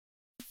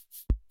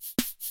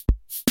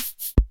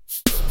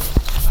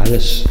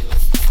adesso.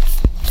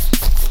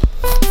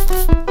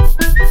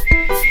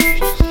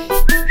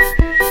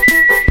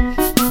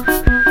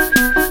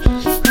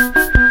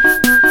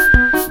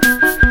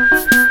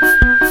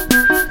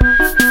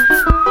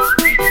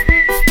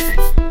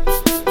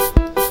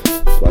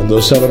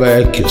 Quando sarò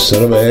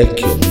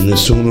vecchio,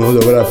 nessuno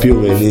dovrà più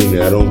venirmi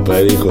a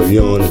rompere i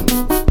coglioni.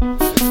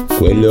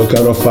 Quello che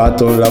avrò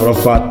fatto, l'avrò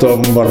fatto,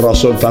 vorrò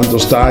soltanto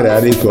stare a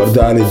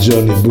ricordare i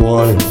giorni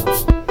buoni.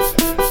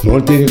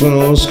 Molti che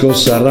conosco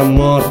saranno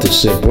morti,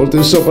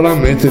 sepolti sopra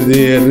metri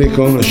di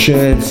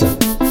riconoscenza.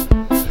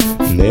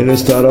 Me ne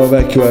starò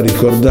vecchio a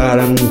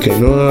ricordare che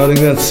non ho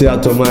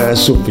ringraziato mai a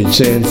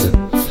sufficienza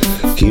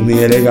chi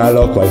mi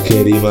regalò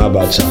qualche rima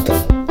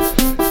baciata,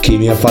 chi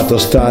mi ha fatto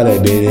stare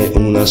bene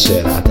una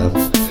serata,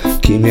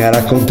 chi mi ha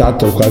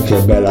raccontato qualche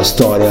bella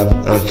storia,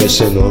 anche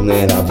se non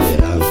era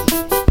vera.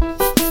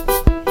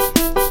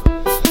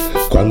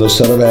 Quando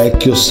sarò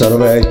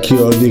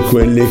vecchio di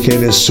quelli che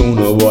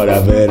nessuno vuole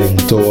avere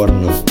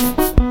intorno,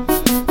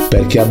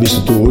 perché ha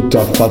visto tutto,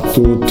 ha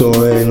fatto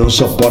tutto e non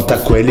sopporta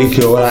quelli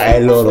che ora è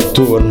il loro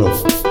turno.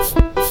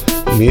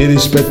 Mi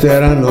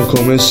rispetteranno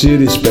come si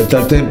rispetta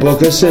il tempo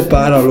che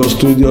separa lo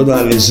studio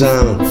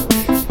dall'esame.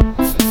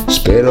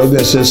 Spero di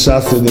essere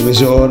sazio dei miei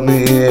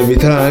giorni,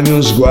 eviterà il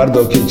mio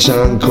sguardo chi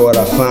c'ha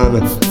ancora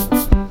fame.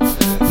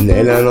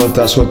 Nella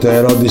notte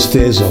ascolterò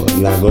disteso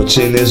la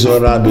goccia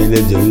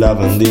inesorabile di un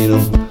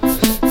lavandino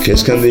che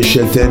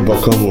scandisce il tempo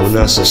come un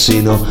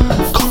assassino,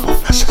 come un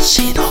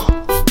assassino.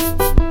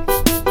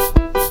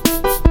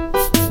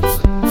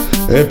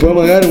 E poi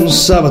magari un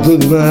sabato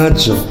di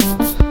maggio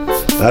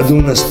ad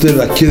una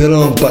stella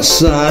chiederò un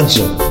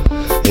passaggio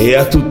e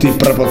a tutti i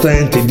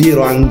prepotenti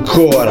dirò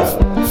ancora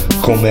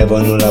come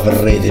voi non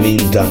l'avrete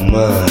vinta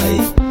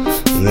mai.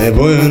 E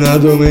poi una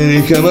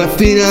domenica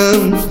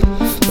mattina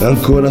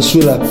ancora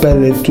sulla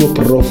pelle il tuo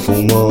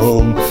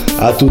profumo,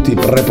 a tutti i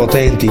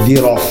prepotenti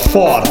dirò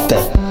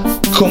forte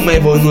come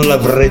voi non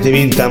l'avrete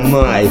vinta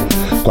mai.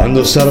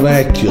 Quando sarò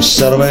vecchio,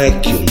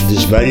 di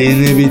sbagli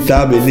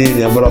inevitabili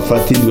ne avrò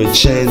fatti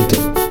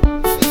 200,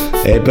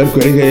 e per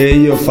quelli che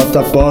io ho fatto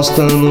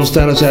apposta non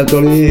starò certo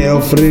lì a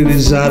offrire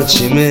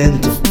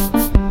risarcimento.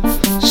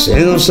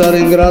 Se non sarò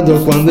in grado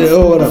quando è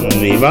ora,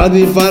 mi va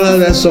di fare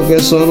adesso che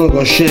sono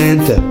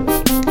cosciente.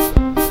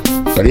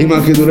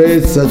 Prima che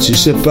durezza ci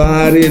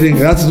separi,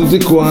 ringrazio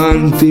tutti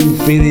quanti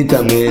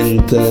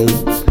infinitamente.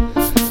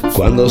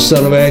 Quando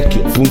sarò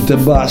vecchio, punto e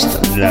basta,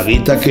 la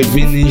vita che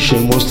finisce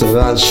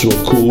mostrerà il suo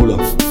culo.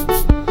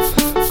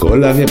 Con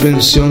la mia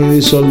pensione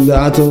di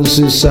soldato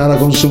si sarà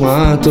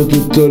consumato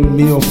tutto il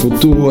mio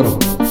futuro.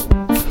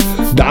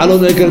 Dallo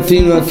del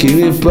cartino a chi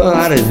mi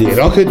pare,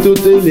 dirò che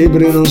tutti i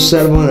libri non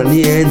servono a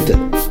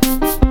niente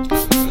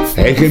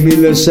e che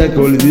 1000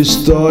 secoli di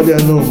storia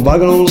non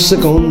valgono un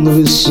secondo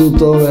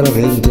vissuto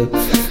veramente.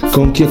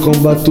 Con chi ho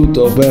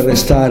combattuto per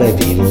restare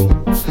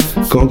vivo,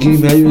 con chi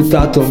mi ha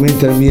aiutato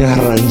mentre mi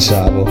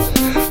arrangiavo,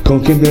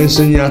 con chi mi ha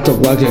insegnato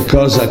qualche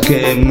cosa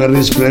che mi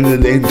risplende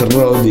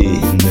dentro di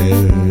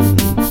me.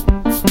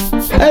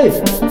 Hey!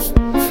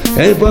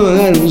 E poi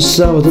magari un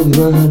sabato di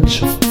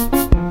maggio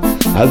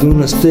ad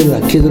una stella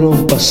chiederò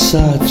un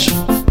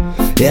passaggio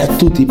e a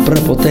tutti i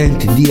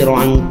prepotenti dirò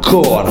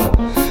ancora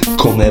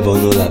come voi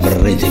non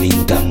l'avrete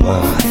vinta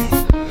mai.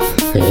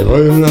 E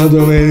poi una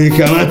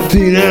domenica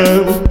mattina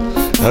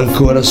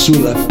ancora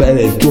sulla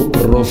pelle il tuo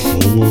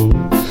profumo,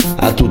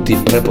 a tutti i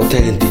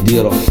prepotenti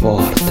dirò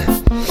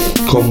forte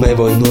come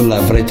voi non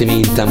l'avrete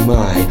vinta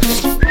mai.